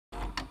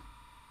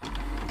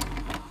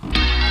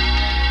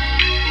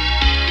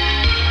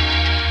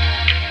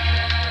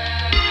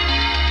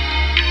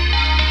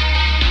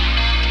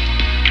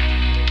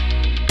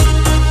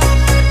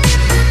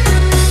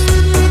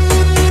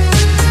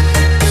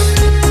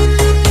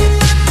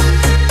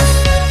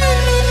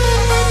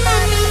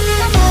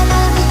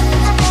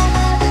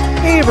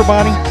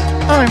everybody,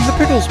 I'm the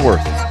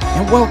Pigglesworth,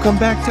 and welcome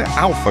back to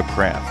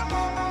AlphaCraft.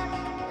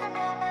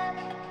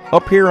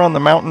 Up here on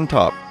the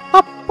mountaintop.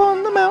 Up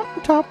on the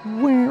mountaintop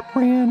where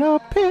ran a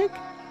pig.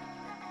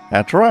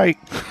 That's right.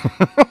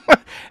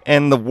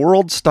 And the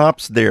world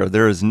stops there.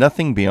 There is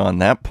nothing beyond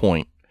that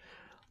point.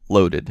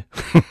 Loaded.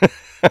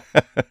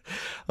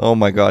 Oh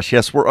my gosh,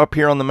 yes, we're up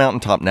here on the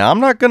mountaintop. Now, I'm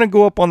not going to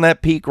go up on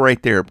that peak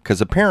right there, because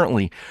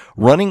apparently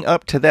running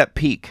up to that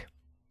peak,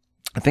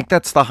 I think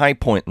that's the high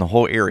point in the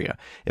whole area.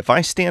 If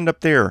I stand up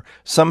there,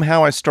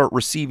 somehow I start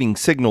receiving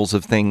signals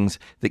of things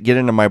that get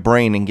into my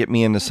brain and get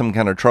me into some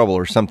kind of trouble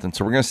or something.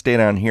 So we're going to stay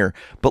down here.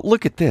 But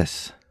look at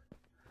this.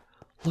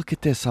 Look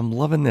at this. I'm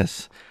loving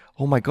this.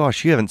 Oh my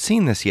gosh, you haven't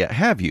seen this yet,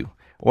 have you?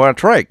 Well,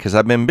 that's right, because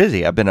I've been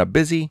busy. I've been a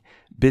busy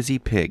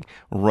pig.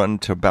 Run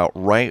to about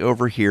right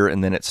over here,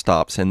 and then it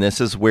stops. And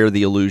this is where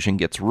the illusion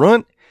gets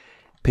ruined.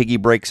 Piggy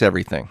breaks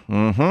everything.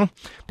 But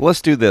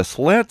let's do this.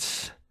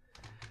 Let's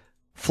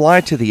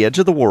fly to the edge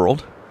of the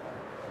world.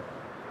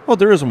 Oh,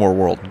 there is more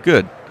world.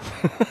 Good.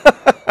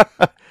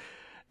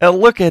 And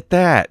look at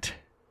that.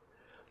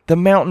 The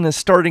mountain is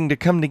starting to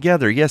come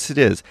together. Yes, it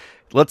is.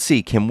 Let's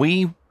see. Can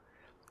we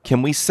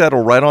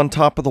settle right on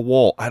top of the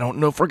wall? I don't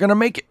know if we're going to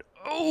make it.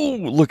 Oh,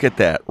 look at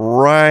that.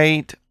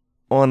 Right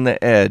on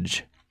the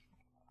edge.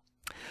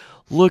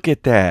 Look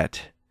at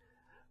that.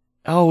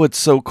 Oh, it's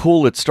so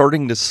cool. It's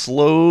starting to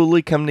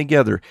slowly come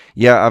together.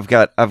 Yeah, I've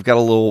got a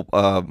little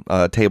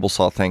table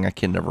saw thing. I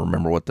can never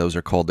remember what those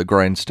are called. The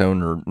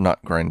grindstone, or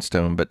not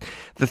grindstone, but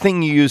the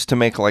thing you use to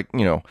make, like,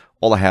 you know,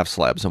 all the half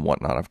slabs and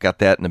whatnot. I've got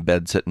that in a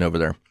bed sitting over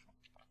there.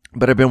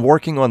 But I've been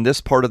working on this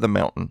part of the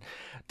mountain.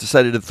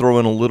 Decided to throw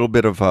in a little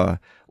bit of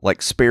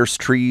like sparse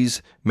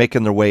trees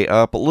making their way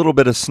up, a little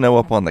bit of snow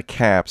up on the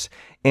caps,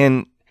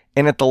 and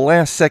at the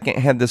last second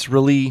had this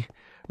really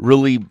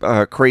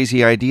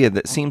crazy idea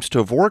that seems to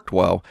have worked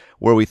well,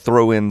 where we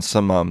throw in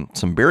some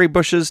berry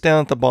bushes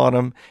down at the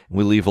bottom, and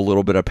we leave a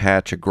little bit of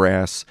patch of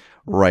grass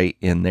right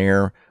in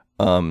there,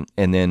 and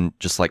then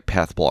just like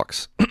path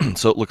blocks.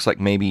 So it looks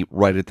like maybe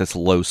right at this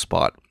low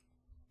spot,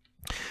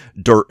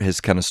 dirt has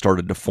kind of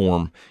started to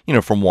form, you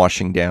know, from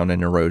washing down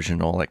and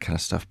erosion, all that kind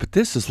of stuff. But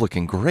this is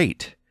looking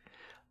great,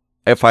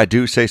 if I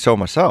do say so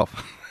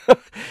myself.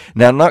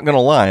 Now, I'm not going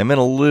to lie, I'm in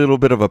a little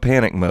bit of a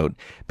panic mode,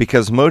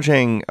 because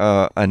Mojang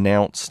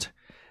announced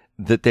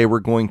that they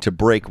were going to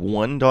break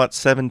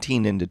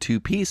 1.17 into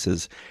two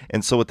pieces.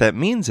 And so what that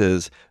means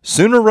is,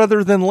 sooner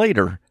rather than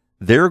later,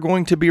 they're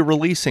going to be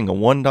releasing a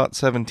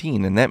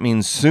 1.17. And that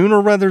means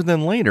sooner rather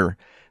than later,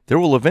 there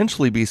will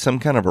eventually be some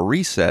kind of a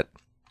reset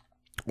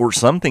or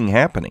something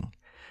happening.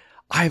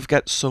 I've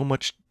got so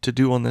much to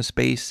do on this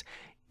base.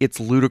 It's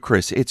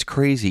ludicrous. It's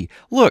crazy.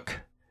 Look,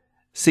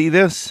 see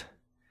this?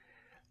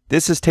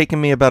 This has taken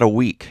me about a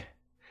week.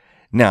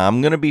 Now, I'm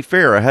going to be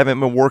fair. I haven't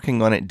been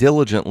working on it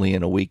diligently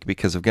in a week,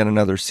 because I've got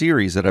another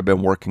series that I've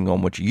been working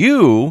on, which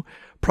you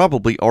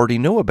probably already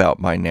know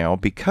about by now,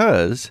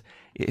 because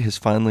it has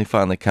finally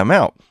come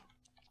out.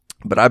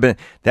 But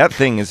that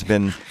thing has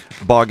been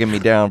bogging me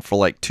down for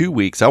like 2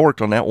 weeks. I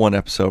worked on that one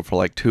episode for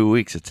like 2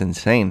 weeks. It's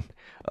insane.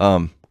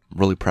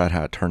 Really proud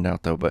how it turned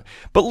out, though. But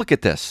look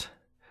at this.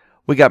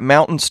 We got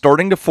mountains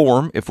starting to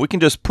form. If we can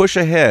just push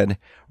ahead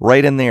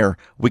right in there,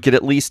 we could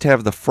at least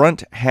have the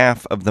front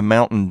half of the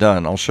mountain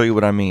done. I'll show you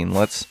what I mean.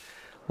 Let's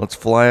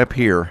fly up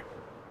here.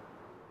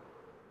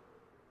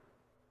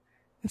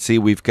 And see,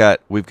 we've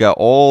got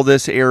all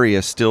this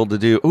area still to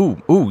do.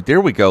 Ooh,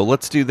 there we go.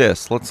 Let's do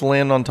this. Let's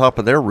land on top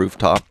of their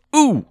rooftop.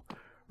 Ooh,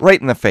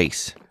 right in the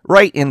face.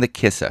 Right in the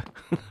kissa.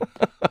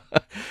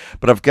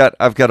 But I've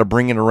got to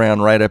bring it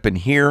around right up in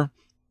here.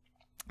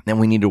 Then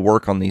we need to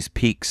work on these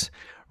peaks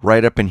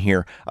right up in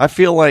here. I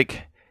feel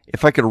like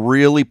if I could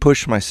really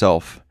push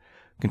myself,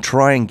 I can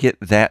try and get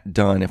that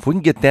done. If we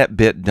can get that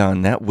bit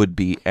done, that would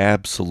be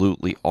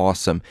absolutely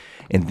awesome.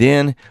 And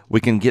then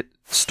we can get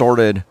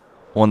started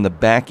on the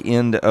back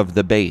end of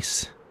the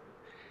base.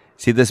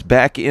 See, this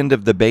back end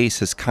of the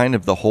base is kind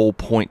of the whole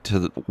point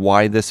to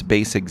why this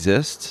base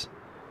exists.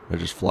 I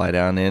just fly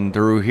down in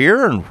through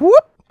here and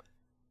whoop!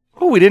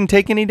 Oh, we didn't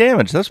take any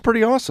damage. That's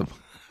pretty awesome.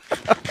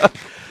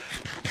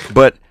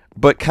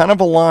 But kind of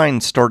a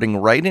line starting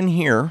right in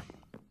here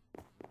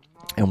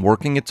and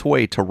working its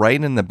way to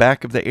right in the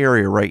back of the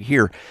area right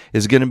here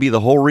is going to be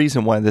the whole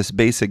reason why this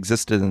base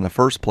existed in the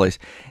first place.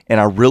 And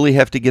I really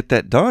have to get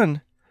that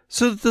done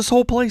so that this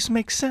whole place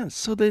makes sense.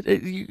 So that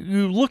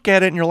you look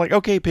at it and you're like,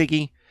 okay,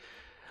 Piggy,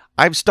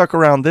 I've stuck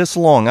around this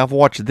long. I've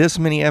watched this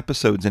many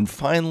episodes, and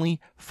finally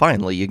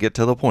you get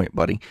to the point,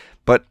 buddy.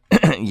 But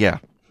yeah.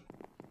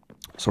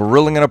 So we're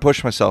really going to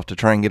push myself to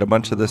try and get a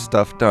bunch of this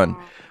stuff done.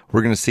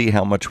 We're going to see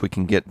how much we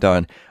can get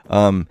done. So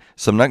I'm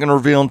not going to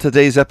reveal in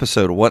today's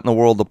episode what in the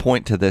world the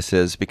point to this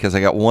is, because I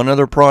got one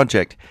other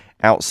project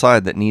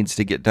outside that needs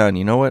to get done.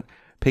 You know what,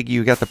 Piggy,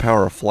 you got the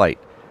power of flight.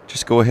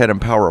 Just go ahead and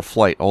power a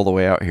flight all the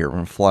way out here. We're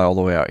going to fly all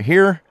the way out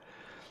here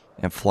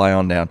and fly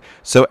on down.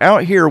 So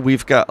out here,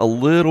 we've got a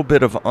little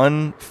bit of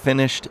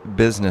unfinished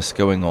business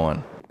going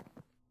on.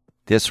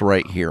 This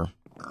right here.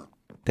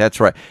 That's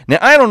right. Now,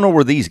 I don't know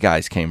where these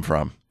guys came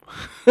from.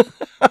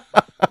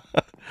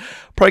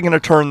 Probably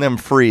going to turn them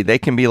free. They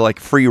can be like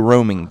free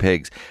roaming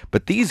pigs.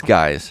 But these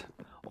guys,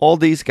 all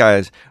these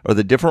guys are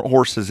the different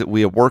horses that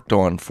we have worked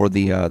on for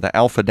the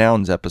Alpha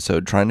Downs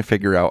episode, trying to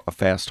figure out a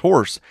fast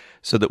horse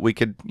so that we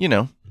could, you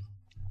know,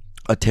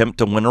 attempt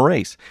to win a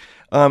race.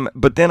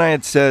 But then I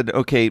had said,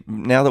 okay,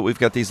 now that we've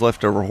got these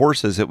leftover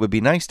horses, it would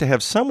be nice to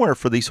have somewhere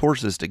for these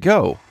horses to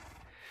go.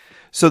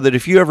 So that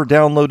if you ever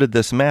downloaded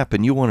this map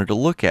and you wanted to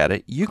look at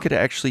it, you could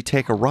actually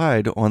take a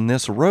ride on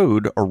this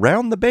road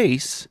around the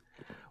base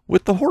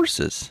with the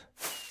horses.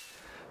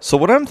 So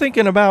what I'm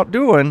thinking about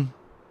doing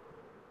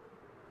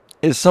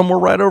is somewhere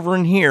right over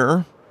in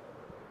here.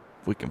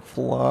 If we can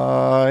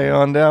fly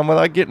on down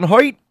without getting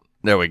height.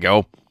 There we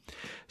go.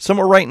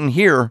 Somewhere right in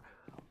here.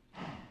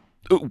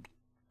 Ooh.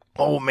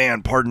 Oh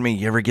man, pardon me.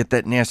 You ever get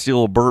that nasty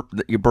little burp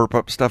that you burp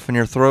up stuff in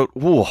your throat?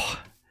 Ooh.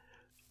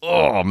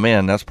 Oh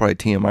man, that's probably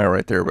TMI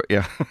right there, but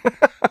yeah.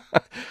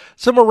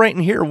 Somewhere right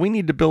in here, we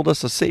need to build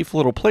us a safe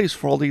little place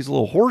for all these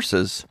little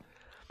horses.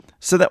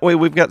 So that way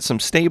we've got some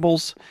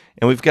stables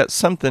and we've got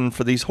something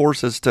for these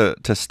horses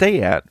to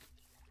stay at.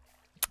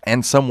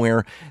 And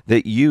somewhere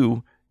that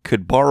you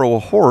could borrow a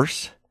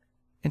horse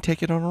and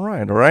take it on a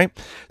ride, all right?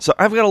 So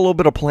I've got a little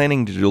bit of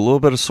planning to do, a little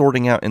bit of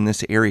sorting out in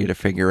this area to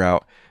figure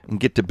out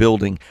and get to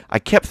building. I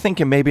kept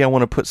thinking maybe I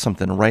want to put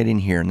something right in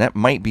here, and that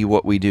might be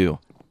what we do.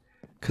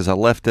 Because I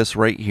left this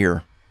right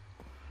here.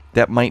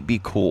 That might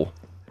be cool.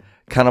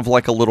 Kind of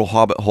like a little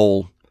hobbit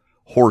hole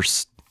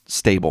horse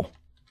stable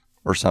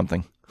or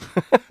something.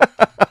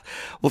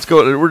 Let's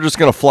go. We're just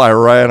going to fly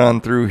right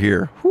on through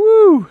here.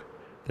 Woo!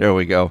 There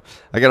we go.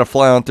 I got to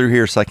fly on through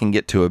here so I can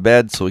get to a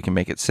bed so we can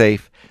make it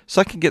safe.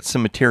 So I can get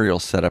some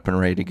materials set up and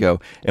ready to go.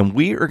 And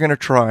we are going to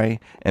try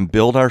and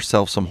build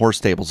ourselves some horse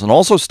stables. And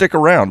also stick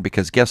around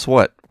because guess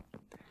what?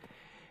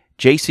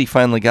 JC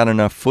finally got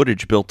enough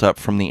footage built up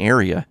from the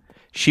area.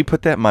 She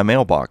put that in my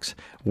mailbox.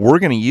 We're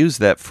going to use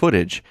that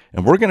footage,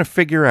 and we're going to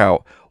figure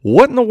out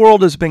what in the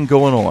world has been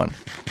going on.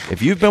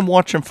 If you've been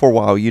watching for a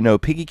while, you know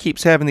Piggy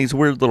keeps having these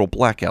weird little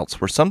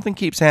blackouts where something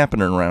keeps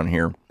happening around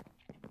here.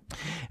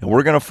 And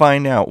we're going to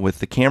find out with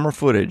the camera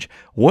footage,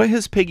 what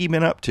has Piggy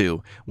been up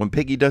to when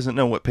Piggy doesn't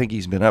know what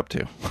Piggy's been up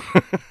to.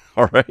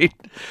 All right?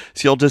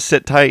 So you'll just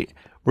sit tight.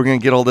 We're going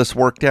to get all this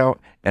worked out,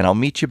 and I'll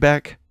meet you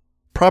back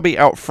probably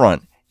out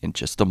front in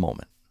just a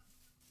moment.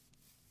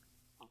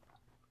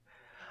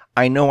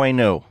 I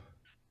know.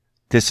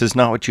 This is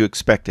not what you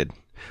expected.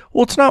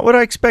 Well, it's not what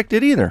I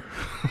expected either.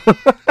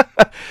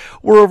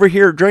 We're over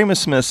here at Drama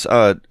Smith's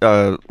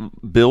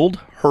build,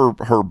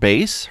 her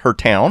base, her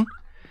town,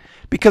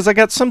 because I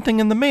got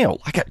something in the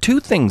mail. I got two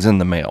things in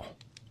the mail.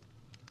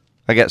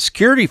 I got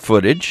security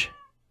footage,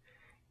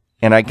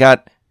 and I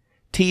got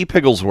T.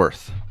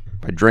 Pigglesworth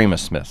by Drama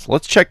Smith.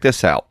 Let's check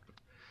this out.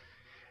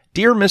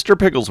 Dear Mr.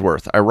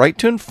 Pigglesworth, I write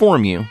to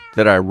inform you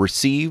that I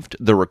received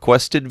the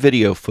requested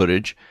video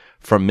footage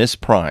from Miss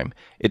Prime.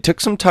 It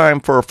took some time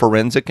for a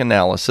forensic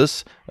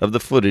analysis of the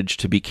footage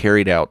to be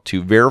carried out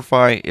to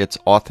verify its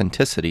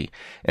authenticity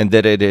and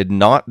that it had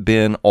not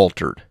been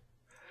altered.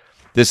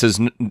 This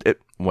in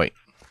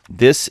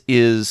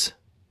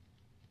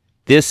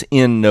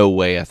no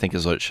way, I think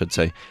is what it should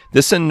say.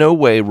 This in no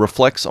way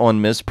reflects on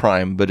Miss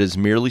Prime, but is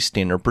merely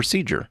standard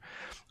procedure.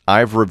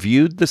 I've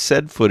reviewed the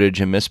said footage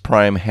and Miss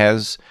Prime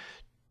has,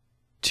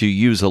 to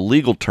use a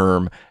legal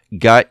term,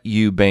 got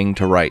you banged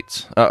to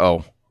rights.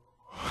 Uh-oh.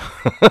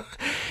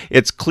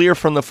 It's clear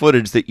from the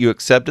footage that you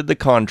accepted the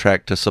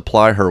contract to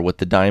supply her with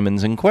the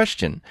diamonds in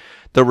question.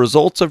 The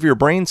results of your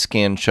brain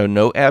scan show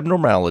no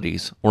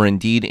abnormalities or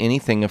indeed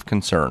anything of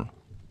concern.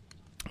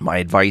 My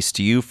advice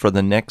to you for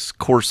the next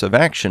course of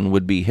action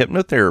would be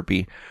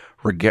hypnotherapy,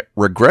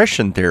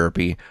 regression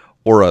therapy,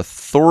 or a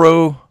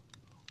thorough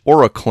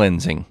aura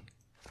cleansing.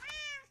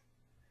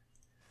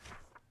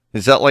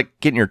 Is that like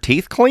getting your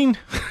teeth clean?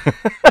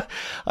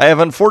 I have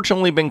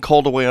unfortunately been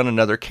called away on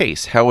another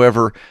case.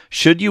 However,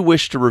 should you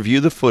wish to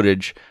review the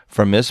footage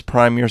from Miss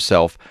Prime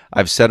yourself,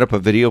 I've set up a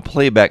video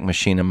playback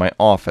machine in my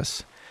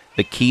office.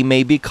 The key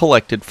may be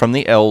collected from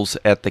the elves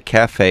at the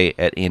cafe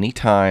at any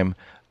time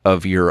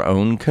of your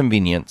own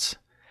convenience.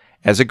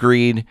 As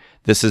agreed,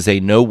 this is a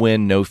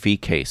no-win, no-fee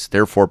case.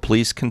 Therefore,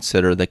 please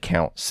consider the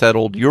count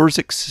settled. Yours,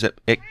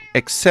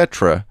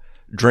 etc.,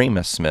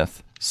 Drama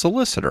Smith,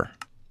 solicitor.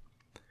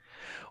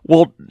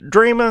 Well,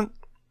 Drama,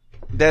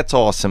 that's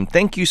awesome.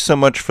 Thank you so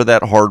much for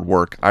that hard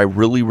work. I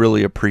really,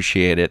 really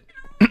appreciate it.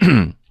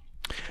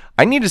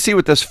 I need to see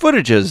what this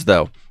footage is,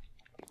 though.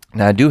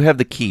 Now, I do have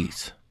the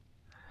keys.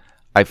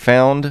 I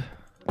found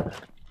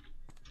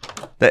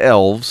the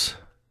elves.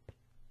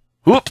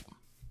 Whoop!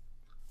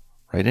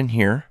 Right in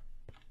here.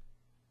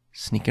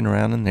 Sneaking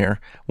around in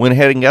there. Went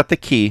ahead and got the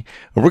key.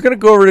 And we're going to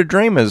go over to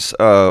Drama's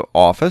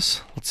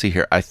office. Let's see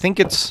here. I think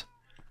it's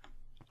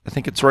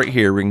right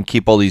here. We can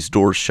keep all these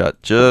doors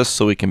shut just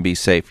so we can be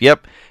safe.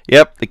 Yep,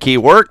 the key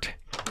worked.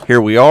 Here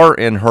we are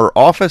in her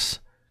office.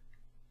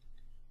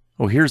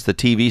 Oh, here's the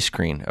TV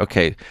screen.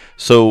 Okay,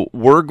 so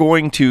we're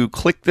going to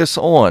click this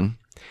on,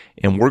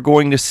 and we're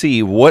going to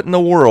see what in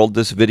the world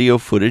this video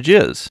footage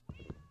is.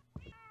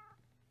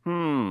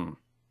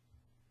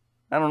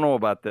 I don't know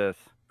about this.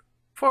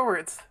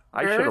 forwards.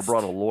 I should have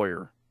brought a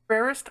lawyer.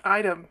 Rarest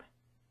item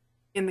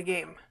in the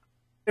game.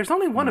 There's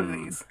only one of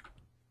these.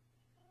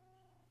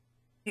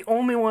 The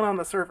only one on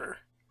the server.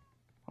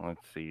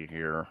 Let's see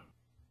here.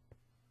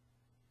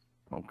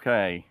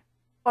 Okay.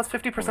 Plus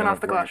 50%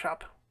 off the glass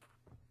shop.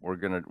 We're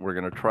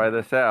gonna try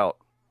this out.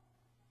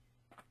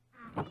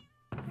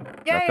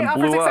 Yay!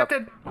 Offer's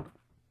accepted.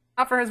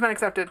 Offer has been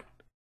accepted.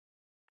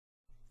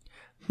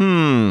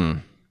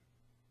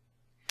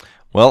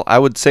 Well, I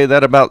would say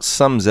that about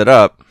sums it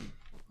up.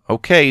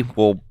 Okay,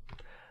 well,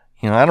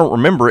 I don't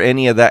remember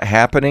any of that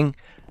happening.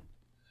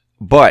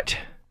 But,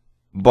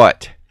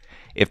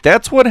 if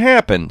that's what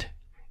happened,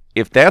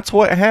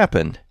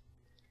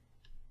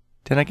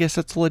 then I guess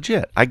it's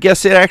legit. I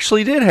guess it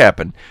actually did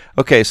happen.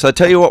 Okay, so I'll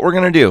tell you what we're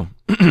going to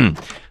do.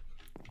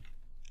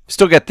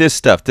 Still got this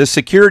stuff. This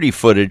security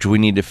footage we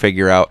need to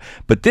figure out.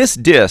 But this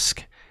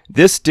disc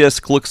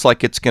looks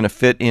like it's going to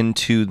fit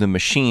into the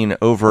machine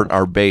over at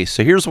our base.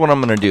 So here's what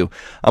I'm going to do.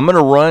 I'm going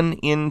to run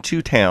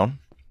into town.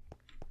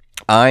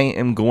 I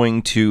am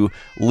going to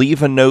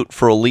leave a note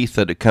for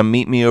Aletha to come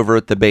meet me over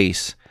at the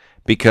base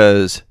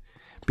because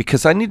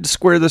I need to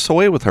square this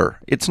away with her.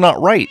 It's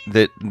not right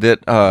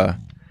that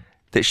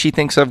she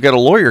thinks I've got a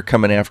lawyer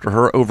coming after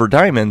her over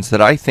diamonds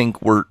that I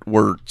think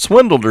were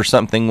swindled or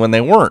something when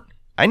they weren't.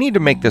 I need to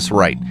make this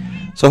right.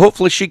 So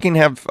hopefully she can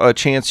have a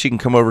chance. She can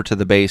come over to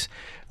the base.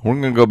 We're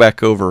going to go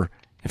back over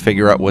and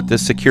figure out what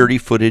this security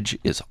footage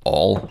is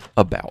all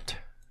about.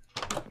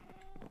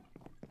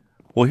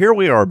 Well, here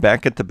we are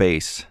back at the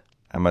base.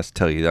 I must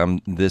tell you,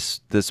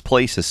 this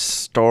place is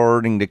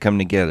starting to come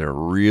together.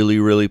 Really,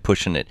 really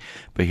pushing it.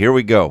 But here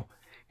we go.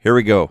 Here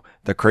we go.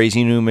 The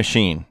crazy new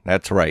machine.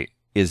 That's right.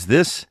 Is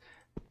this...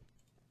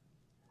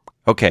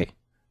 Okay.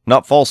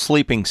 Not false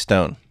sleeping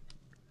stone.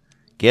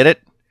 Get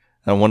it?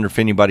 I wonder if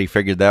anybody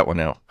figured that one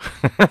out.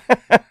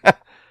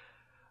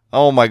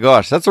 Oh my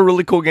gosh. That's a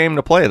really cool game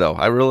to play, though.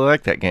 I really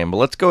like that game. But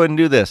let's go ahead and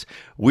do this.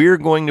 We're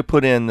going to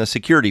put in the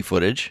security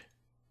footage.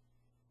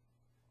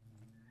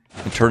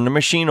 And turn the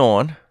machine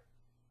on.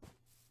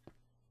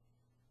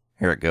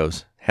 Here it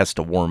goes. Has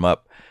to warm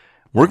up.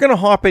 We're going to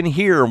hop in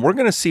here and we're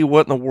going to see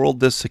what in the world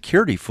this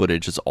security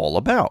footage is all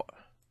about.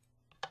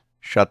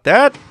 Shut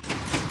that.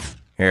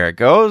 Here it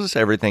goes.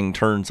 Everything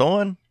turns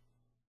on.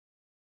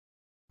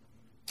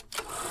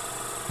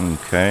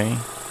 Okay.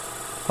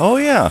 Oh,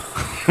 yeah.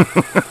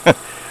 I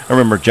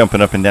remember jumping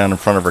up and down in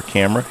front of her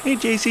camera. Hey,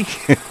 JC.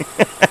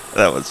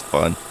 That was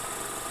fun.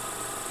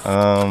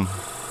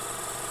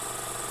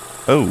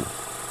 Oh,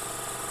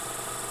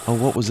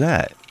 what was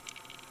that?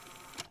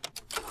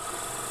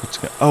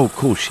 Oh,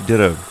 cool. She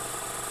did a...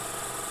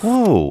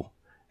 Whoa.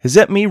 Is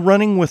that me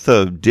running with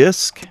a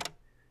disc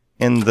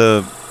and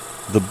the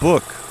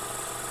book?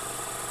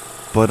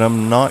 But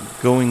I'm not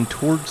going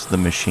towards the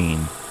machine.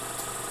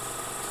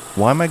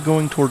 Why am I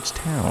going towards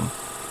town?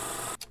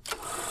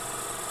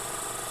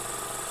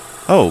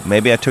 Oh,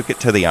 maybe I took it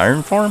to the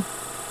iron farm?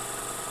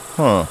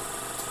 Huh.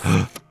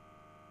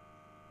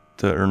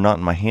 They're not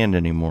in my hand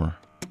anymore.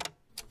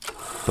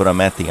 But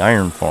I'm at the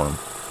iron farm.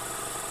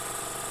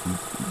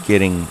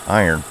 Getting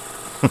iron.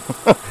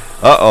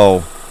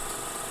 Uh-oh.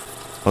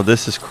 Oh,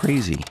 this is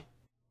crazy.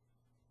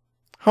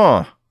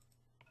 Huh.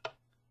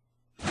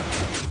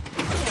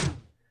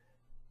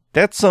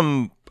 That's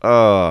some,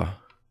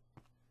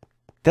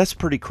 that's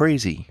pretty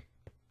crazy.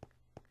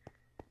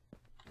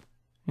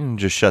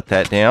 Just shut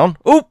that down.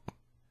 Oop!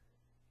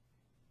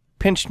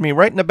 Pinched me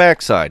right in the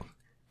backside.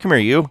 Come here,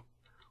 you.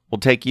 We'll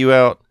take you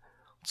out.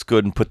 Let's go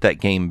ahead and put that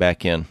game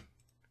back in.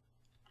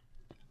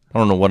 I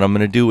don't know what I'm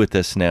going to do with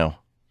this now.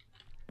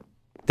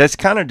 That's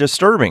kind of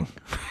disturbing.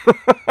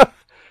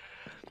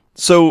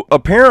 So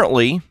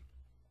apparently,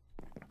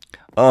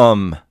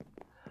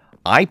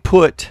 I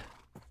put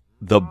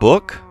the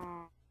book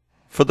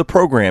for the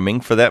programming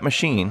for that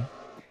machine,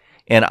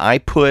 and I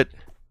put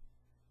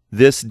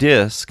this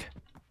disc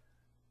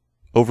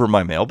over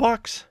my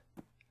mailbox.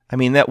 I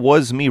mean, that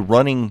was me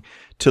running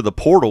to the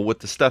portal with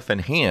the stuff in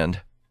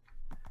hand.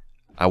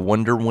 I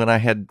wonder when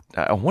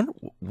I wonder,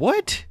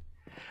 what?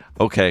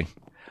 Okay,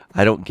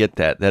 I don't get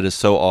that. That is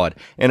so odd.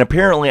 And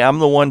apparently, I'm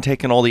the one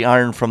taking all the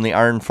iron from the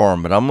iron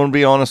farm. But I'm going to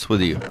be honest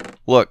with you.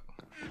 Look.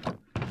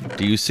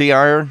 Do you see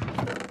iron?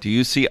 Do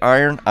you see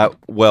iron?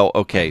 Well,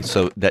 okay,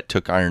 so that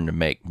took iron to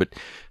make. But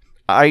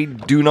I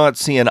do not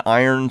see an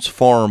iron's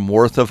farm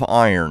worth of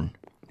iron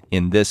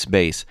in this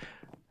base.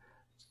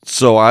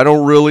 So I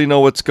don't really know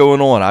what's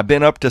going on. I've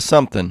been up to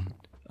something.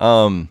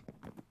 And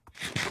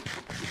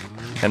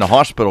the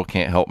hospital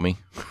can't help me.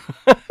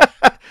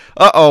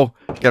 Uh-oh.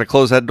 Gotta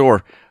close that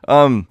door.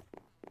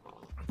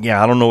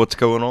 Yeah, I don't know what's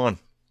going on.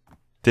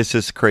 This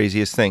is the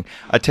craziest thing.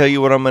 I tell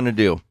you what I'm going to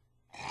do.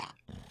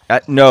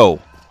 No.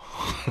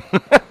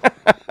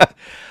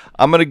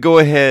 I'm going to go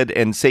ahead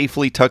and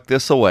safely tuck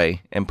this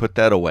away and put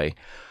that away.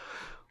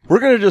 We're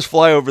going to just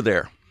fly over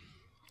there.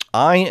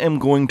 I am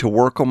going to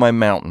work on my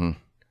mountain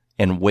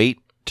and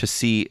wait to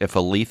see if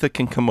Aletha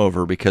can come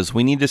over, because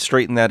we need to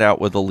straighten that out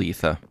with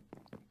Aletha.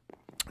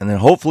 And then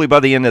hopefully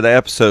by the end of the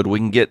episode, we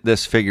can get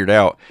this figured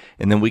out.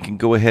 And then we can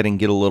go ahead and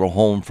get a little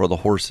home for the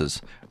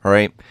horses. All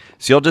right?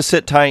 So y'all just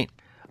sit tight.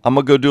 I'm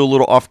going to go do a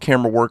little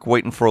off-camera work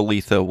waiting for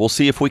Aletha. We'll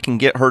see if we can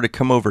get her to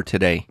come over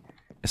today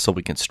so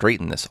we can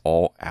straighten this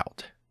all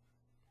out.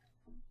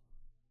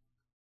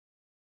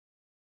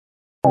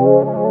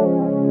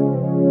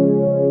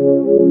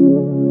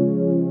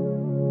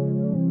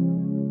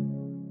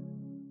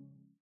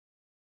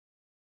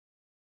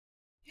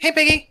 Hey,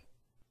 Piggy.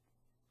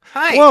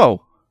 Hi.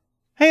 Whoa.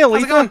 Hey, Aletha.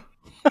 How's it going?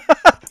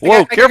 Whoa, I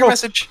got careful. your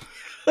message.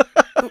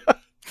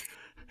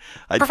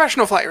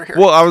 Professional flyer here.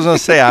 Well, I was going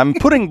to say, I'm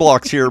putting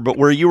blocks here, but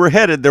where you were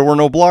headed, there were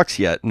no blocks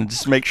yet. And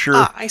just make sure.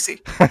 Ah, I see.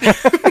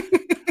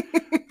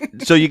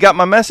 So you got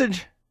my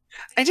message?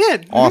 I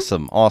did.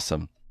 Awesome,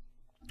 awesome.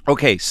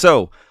 Okay,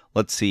 so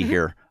let's see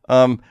here.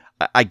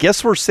 I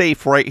guess we're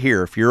safe right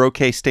here. If you're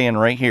okay staying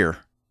right here.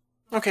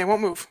 Okay,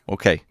 won't move.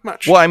 Okay.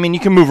 Much. Well, I mean, you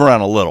can move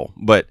around a little,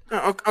 but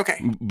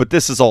okay. But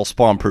this is all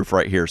spawn proof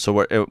right here.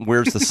 So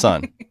where's the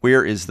sun?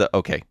 Where is the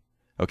okay?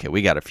 Okay,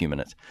 we got a few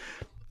minutes.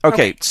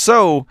 Okay.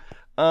 So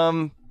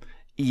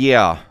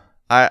yeah,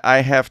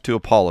 I have to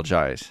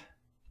apologize.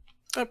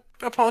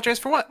 Apologize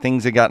for what?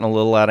 Things have gotten a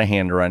little out of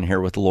hand around here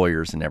with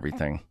lawyers and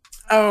everything.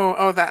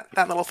 Oh, that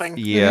little thing.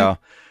 Yeah.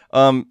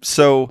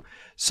 So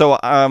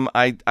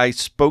I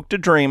spoke to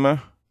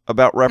Drema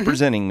about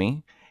representing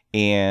me,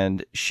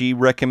 and she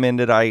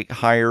recommended I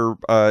hire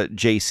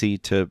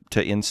JC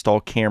to install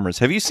cameras.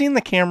 Have you seen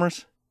the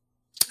cameras?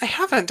 I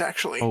haven't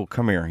actually. Oh,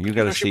 come here. You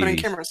got to see these.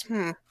 Cameras.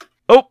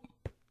 Oh,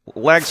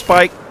 lag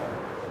spike.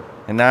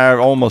 And now I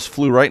almost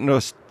flew right into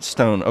a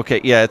stone.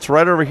 Okay, yeah, it's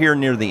right over here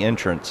near the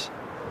entrance.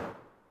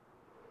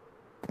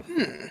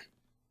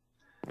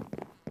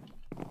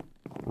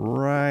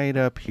 Right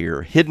up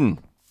here. Hidden.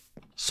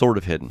 Sort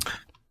of hidden.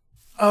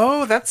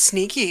 Oh, that's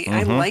sneaky.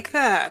 I like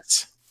that.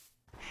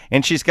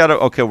 And she's got a...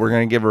 Okay, we're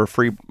going to give her a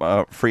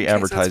free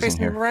advertising so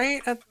here.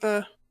 Right at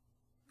the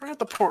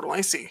portal,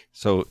 I see.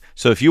 So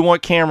if you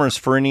want cameras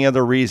for any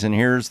other reason,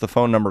 here's the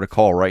phone number to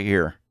call right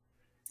here.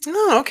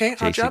 Oh, okay. Odd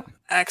JC, job.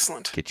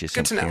 Excellent. Get you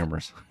some Good to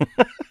cameras.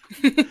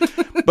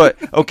 But,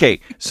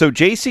 okay, so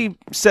JC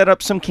set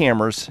up some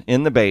cameras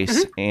in the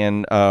base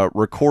and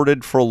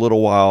recorded for a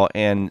little while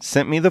and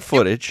sent me the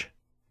footage.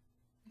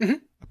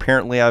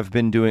 Apparently, I've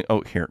been doing...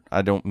 Oh, here.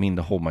 I don't mean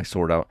to hold my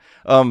sword out.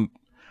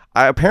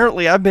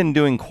 Apparently, I've been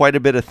doing quite a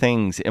bit of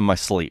things in my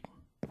sleep.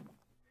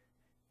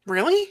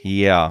 Really?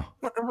 Yeah.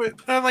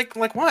 Like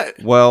what?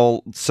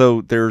 Well, so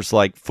there's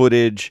like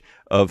footage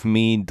of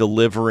me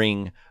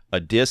delivering a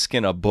disc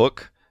and a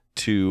book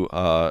to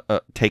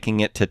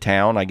taking it to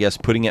town, I guess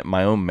putting it in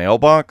my own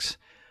mailbox.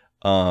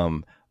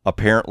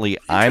 Apparently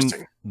I'm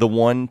the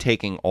one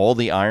taking all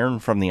the iron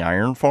from the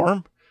iron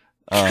farm.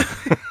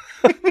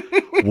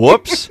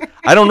 Whoops.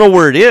 I don't know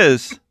where it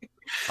is.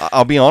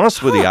 I'll be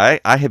honest with you. I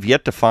have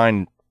yet to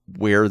find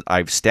where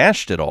I've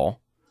stashed it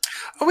all.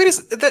 Oh, wait,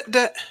 does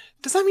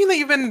that mean that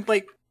you've been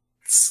like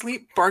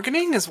sleep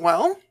bargaining as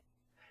well?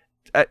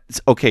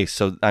 Okay,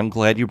 so I'm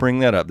glad you bring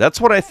that up. That's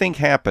what I think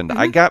happened.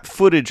 I got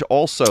footage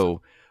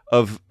also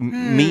of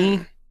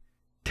me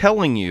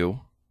telling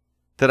you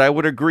that I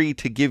would agree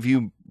to give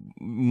you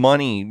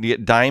money,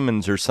 get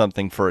diamonds or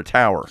something for a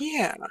tower.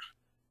 Yeah.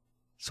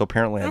 So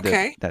apparently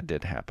that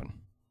did happen.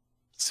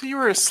 So you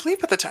were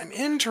asleep at the time.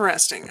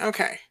 Interesting.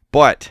 Okay.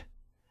 But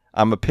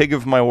I'm a pig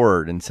of my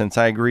word, and since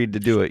I agreed to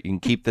do it, you can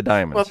keep the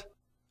diamonds.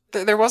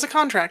 Well, there was a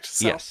contract,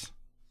 so. Yes.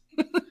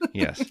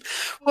 Yes.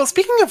 Well,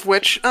 speaking of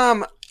which,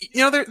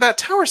 that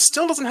tower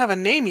still doesn't have a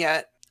name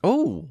yet.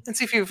 Oh. And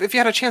see if you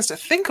had a chance to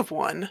think of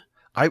one.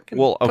 Put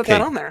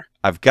that on there.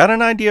 I've got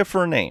an idea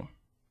for a name.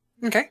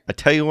 Okay. I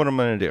tell you what I'm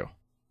going to do.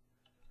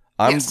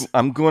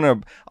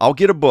 I'll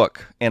get a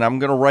book, and I'm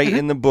going to write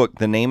in the book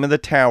the name of the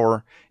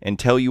tower and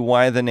tell you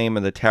why the name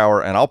of the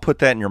tower, and I'll put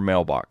that in your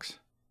mailbox.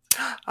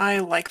 I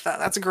like that.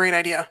 That's a great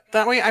idea.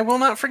 That way I will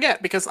not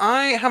forget, because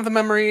I have the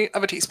memory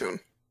of a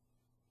teaspoon.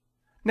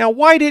 Now,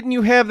 why didn't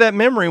you have that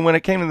memory when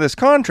it came to this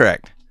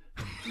contract?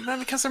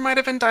 Because there might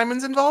have been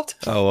diamonds involved.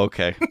 Oh,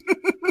 okay.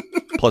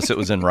 Plus, it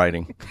was in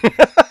writing.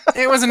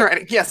 It was in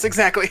writing. Yes,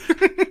 exactly.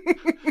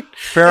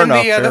 Fair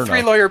enough. The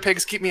three lawyer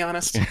pigs keep me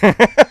honest.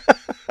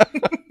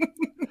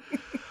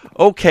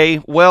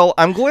 Okay, well,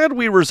 I'm glad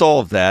we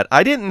resolved that.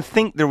 I didn't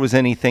think there was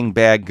anything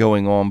bad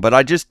going on, but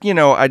I just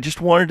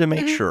wanted to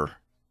make sure.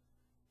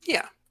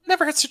 Yeah,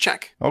 never hurts to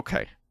check.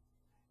 Okay.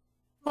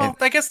 Well,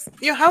 I guess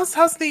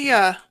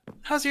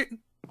how's your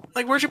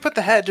where'd you put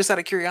the head? Just out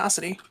of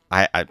curiosity.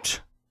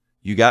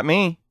 You got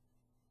me.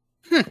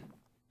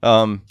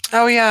 Oh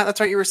yeah, that's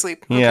right. You were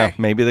asleep. Yeah, okay.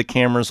 Maybe the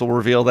cameras will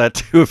reveal that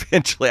too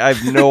eventually. I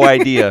have no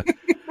idea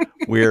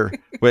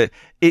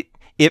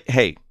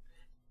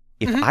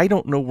if I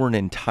don't know where an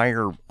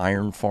entire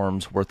iron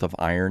farm's worth of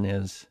iron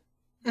is,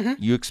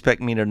 you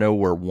expect me to know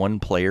where one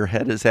player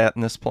head is at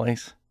in this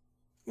place?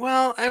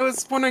 Well, I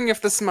was wondering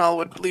if the smell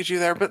would lead you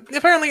there, but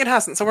apparently it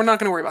hasn't, so we're not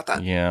going to worry about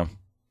that. Yeah.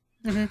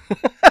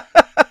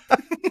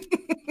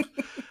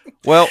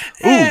 Well,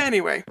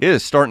 anyway. It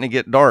is starting to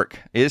get dark.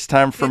 It is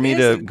time for me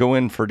to go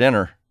in for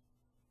dinner.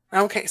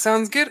 Okay,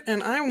 sounds good.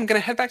 And I'm gonna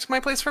head back to my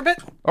place for a bit.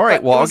 All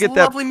right. But Well, it I'll was get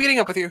that. lovely meeting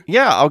up with you.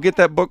 Yeah, I'll get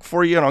that book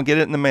for you, and I'll get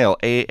it in the mail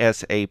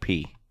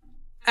ASAP.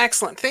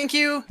 Excellent. Thank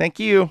you. Thank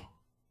you. All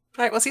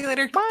right, we'll see you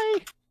later. Bye.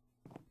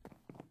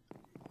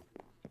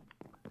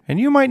 And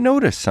you might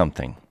notice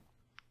something.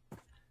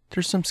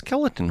 There's some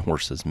skeleton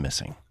horses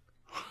missing.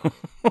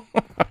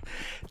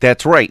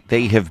 That's right.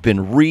 They have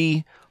been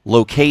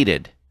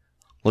relocated.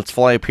 Let's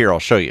fly up here. I'll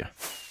show you.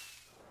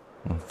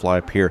 I'll fly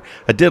up here.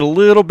 I did a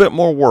little bit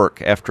more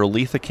work after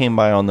Aletha came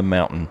by on the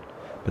mountain.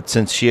 But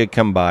since she had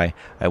come by,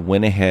 I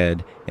went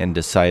ahead and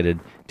decided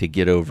to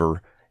get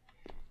over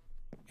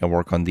and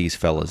work on these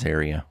fellas'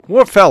 area.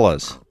 What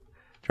fellas?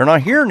 They're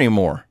not here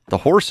anymore. The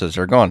horses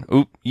are gone.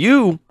 Oop,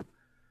 you!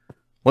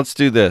 Let's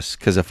do this,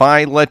 because if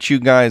I let you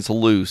guys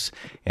loose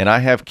and I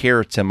have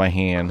carrots in my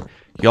hand,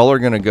 y'all are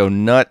going to go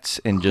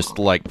nuts and just,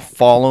 like,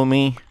 follow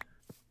me.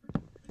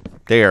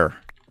 There.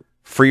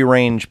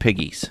 Free-range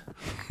piggies.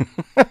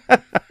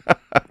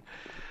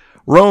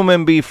 Roam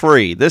and be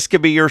free. This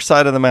could be your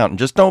side of the mountain.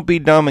 Just don't be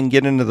dumb and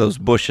get into those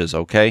bushes,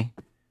 okay?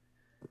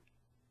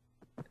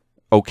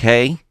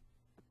 Okay?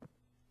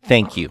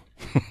 Thank you.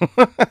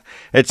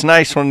 It's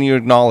nice when you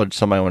acknowledge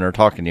somebody when they're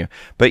talking to you.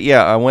 But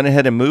yeah, I went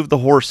ahead and moved the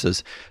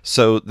horses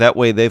so that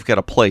way they've got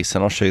a place,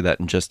 and I'll show you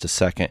that in just a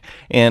second.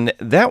 And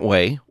that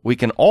way we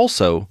can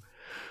also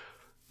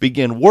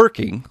begin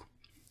working.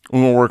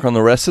 We'll work on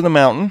the rest of the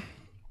mountain.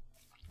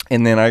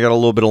 And then I got a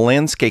little bit of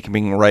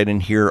landscaping right in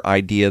here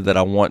idea that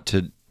I want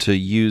to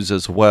use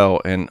as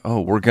well. And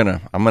oh,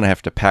 I'm gonna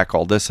have to pack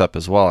all this up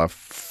as well. I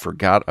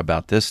forgot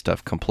about this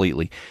stuff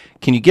completely.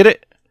 Can you get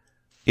it?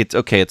 It's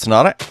okay. It's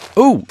not a...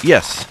 Oh,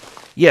 yes.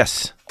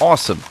 Yes.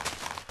 Awesome.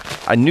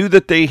 I knew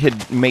that they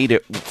had made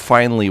it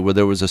finally where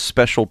there was a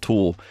special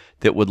tool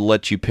that would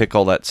let you pick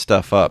all that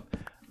stuff up.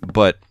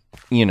 But,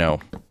 you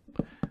know,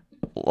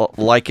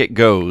 like it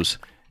goes,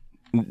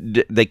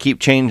 they keep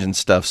changing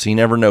stuff, so you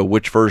never know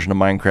which version of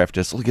Minecraft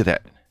is. Look at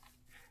that.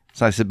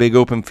 It's nice, a big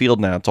open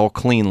field now. It's all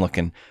clean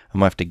looking. I'm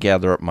going to have to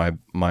gather up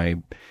my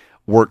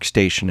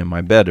workstation in my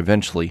bed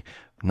eventually.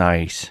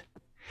 Nice.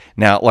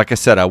 Now, like I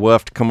said, I will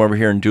have to come over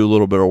here and do a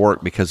little bit of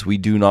work because we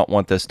do not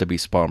want this to be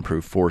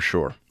spawn-proof for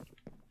sure.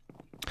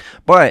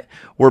 But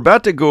we're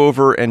about to go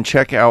over and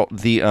check out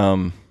the...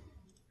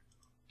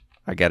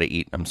 I gotta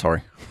eat. I'm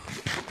sorry.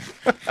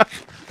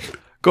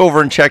 Go over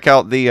and check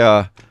out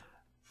the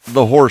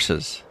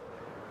horses.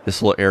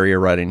 This little area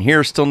right in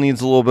here still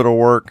needs a little bit of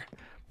work,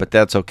 but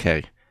that's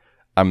okay.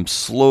 I'm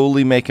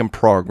slowly making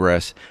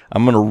progress.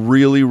 I'm going to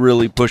really,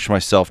 really push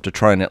myself to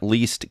try and at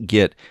least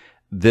get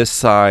this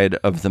side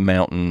of the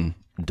mountain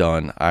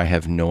done. I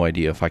have no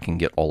idea if I can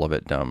get all of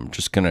it done. I'm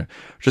just gonna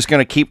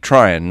keep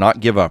trying, not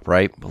give up,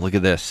 right? But look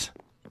at this.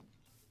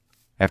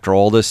 After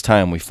all this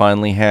time, we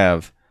finally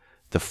have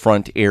the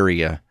front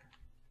area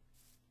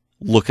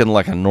looking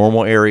like a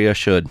normal area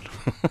should.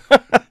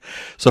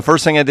 So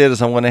first thing I did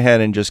is I went ahead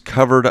and just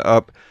covered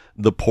up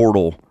the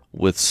portal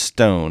with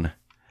stone.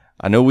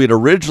 I know we'd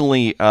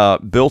originally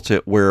built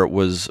it where it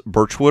was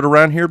birchwood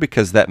around here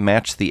because that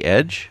matched the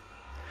edge.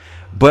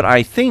 But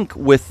I think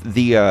with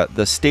the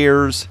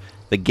stairs,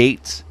 the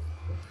gates,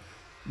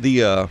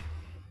 the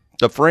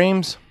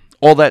frames,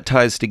 all that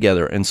ties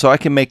together. And so I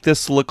can make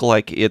this look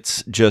like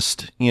it's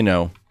just, you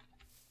know,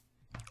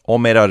 all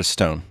made out of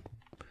stone.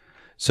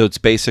 So it's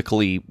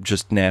basically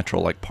just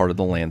natural, like part of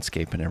the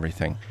landscape and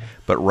everything.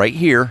 But right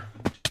here,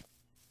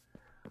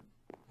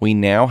 we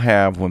now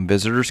have, when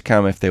visitors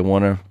come, if they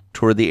want to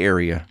tour the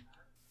area,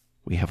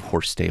 we have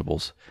horse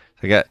stables.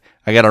 I got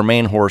our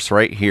main horse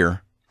right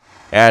here.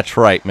 That's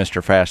right,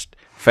 Mr.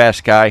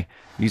 Fast guy.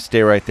 You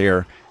stay right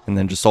there. And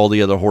then just all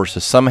the other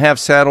horses. Some have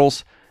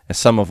saddles, and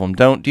some of them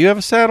don't. Do you have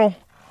a saddle?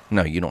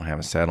 No, you don't have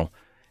a saddle.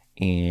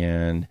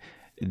 And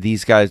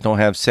these guys don't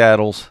have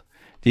saddles.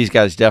 These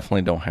guys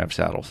definitely don't have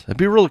saddles. It'd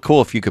be really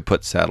cool if you could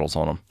put saddles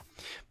on them.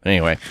 But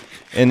anyway,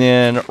 and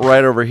then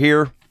right over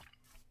here,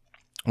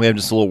 we have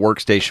just a little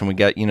workstation. We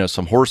got, you know,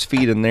 some horse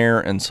feed in there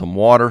and some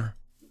water.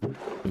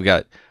 We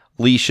got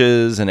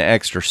leashes and an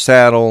extra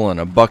saddle and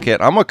a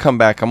bucket. I'm going to come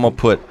back. I'm going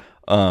to put...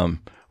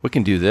 we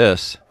can do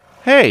this.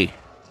 Hey,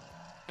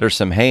 there's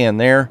some hay in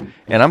there,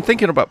 and I'm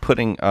thinking about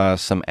putting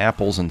some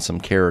apples and some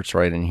carrots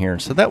right in here.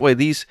 So that way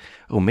these,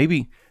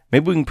 maybe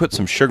we can put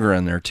some sugar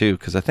in there too,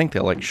 because I think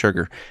they like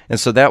sugar. And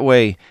so that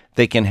way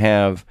they've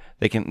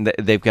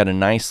got a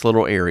nice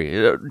little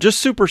area. Just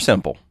super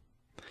simple.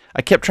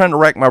 I kept trying to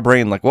rack my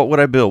brain, like, what would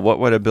I build? What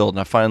would I build?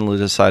 And I finally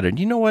decided,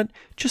 you know what?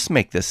 Just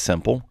make this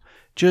simple.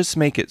 Just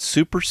make it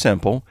super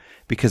simple,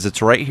 because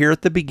it's right here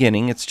at the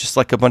beginning. It's just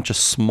like a bunch of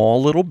small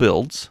little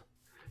builds.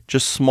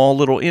 Just small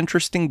little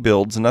interesting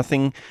builds.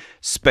 Nothing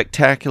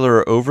spectacular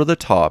or over the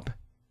top.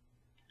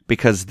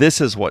 Because this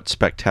is what's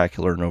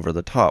spectacular and over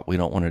the top. We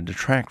don't want to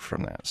detract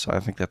from that. So I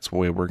think that's the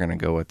way we're going to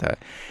go with that.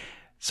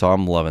 So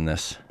I'm loving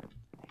this.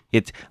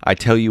 I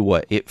tell you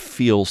what, it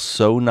feels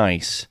so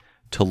nice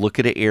to look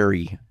at an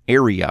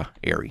area.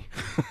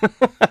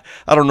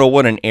 I don't know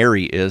what an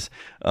airy is.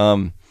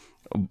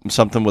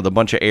 Something with a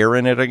bunch of air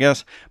in it, I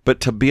guess. But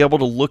to be able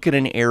to look at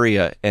an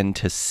area and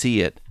to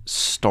see it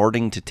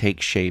starting to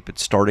take shape.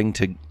 It's starting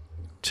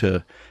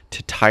to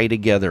tie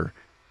together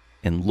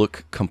and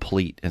look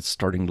complete. It's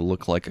starting to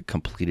look like a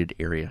completed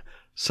area.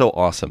 So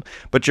awesome.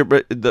 But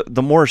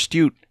the more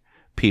astute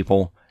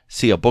people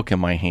see a book in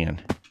my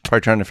hand,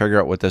 probably trying to figure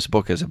out what this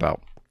book is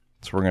about.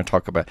 So we're going to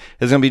talk about.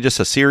 It's going to be just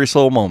a serious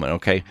little moment,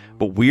 okay?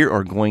 But we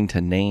are going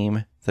to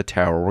name the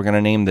tower. We're going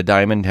to name the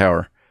Diamond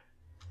Tower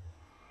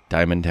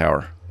Diamond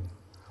Tower.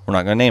 We're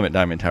not going to name it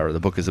Diamond Tower. The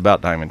book is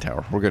about Diamond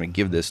Tower. We're going to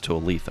give this to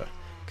Aletha,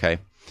 okay?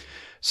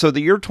 So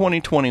the year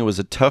 2020 was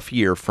a tough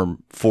year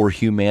for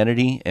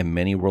humanity, and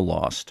many were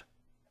lost.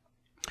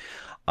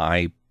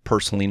 I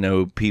personally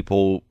know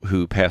people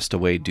who passed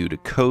away due to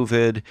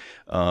COVID.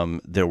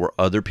 There were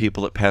other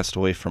people that passed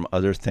away from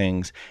other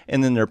things.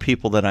 And then there are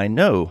people that I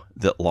know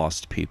that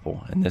lost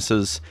people. And this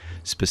is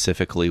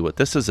specifically what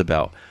this is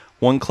about.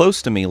 One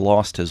close to me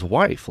lost his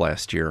wife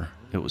last year.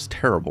 It was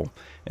terrible.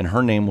 And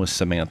her name was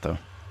Samantha.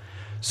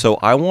 So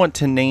I want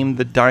to name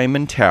the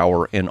Diamond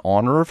Tower in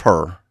honor of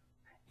her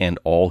and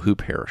all who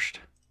perished.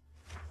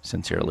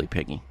 Sincerely,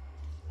 Piggy.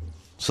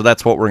 So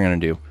that's what we're going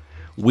to do.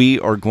 We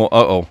are going...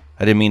 Uh-oh.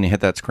 I didn't mean to hit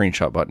that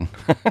screenshot button.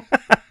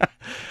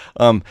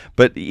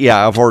 But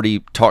yeah, I've already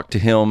talked to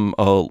him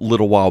a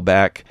little while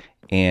back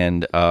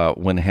and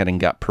went ahead and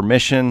got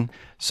permission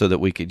so that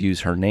we could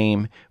use her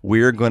name.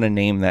 We're going to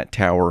name that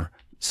tower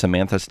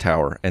Samantha's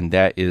Tower, and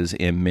that is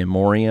in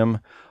memoriam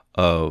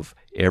of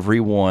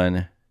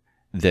everyone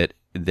that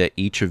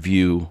each of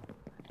you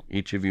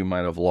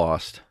might have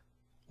lost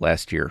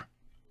last year.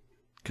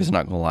 Because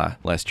not going to lie,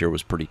 last year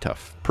was pretty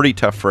tough. Pretty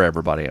tough for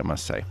everybody, I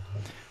must say.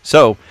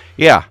 So,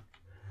 yeah.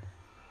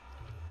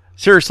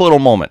 Serious little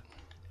moment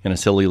in a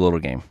silly little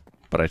game,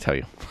 but I tell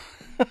you.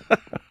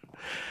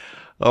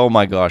 Oh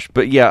my gosh.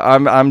 But yeah,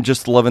 I'm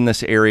just loving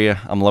this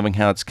area. I'm loving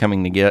how it's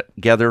coming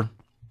together.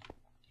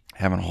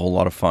 Having a whole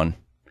lot of fun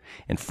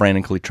and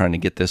frantically trying to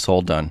get this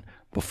all done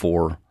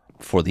before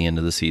the end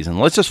of the season.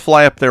 Let's just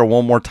fly up there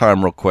one more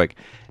time real quick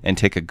and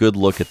take a good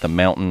look at the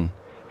mountain,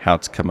 how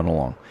it's coming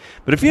along.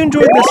 But if you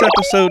enjoyed this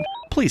episode,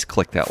 please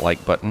click that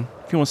like button.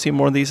 If you want to see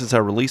more of these as I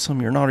release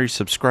them, you're not already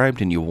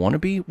subscribed and you want to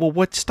be, well,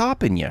 what's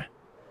stopping you?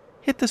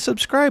 Hit the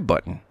subscribe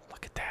button.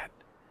 Look at that.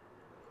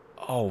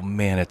 Oh,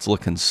 man, it's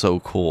looking so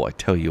cool. I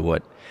tell you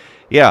what.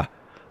 Yeah.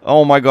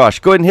 Oh, my gosh.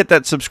 Go ahead and hit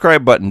that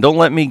subscribe button. Don't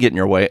let me get in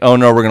your way. Oh,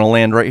 no, we're going to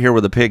land right here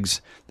with the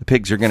pigs. The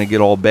pigs are going to get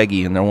all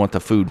beggy and they want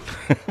the food.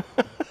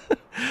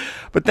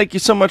 But thank you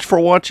so much for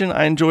watching.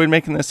 I enjoyed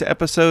making this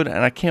episode, and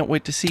I can't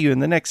wait to see you in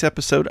the next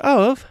episode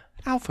of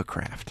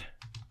AlphaCraft.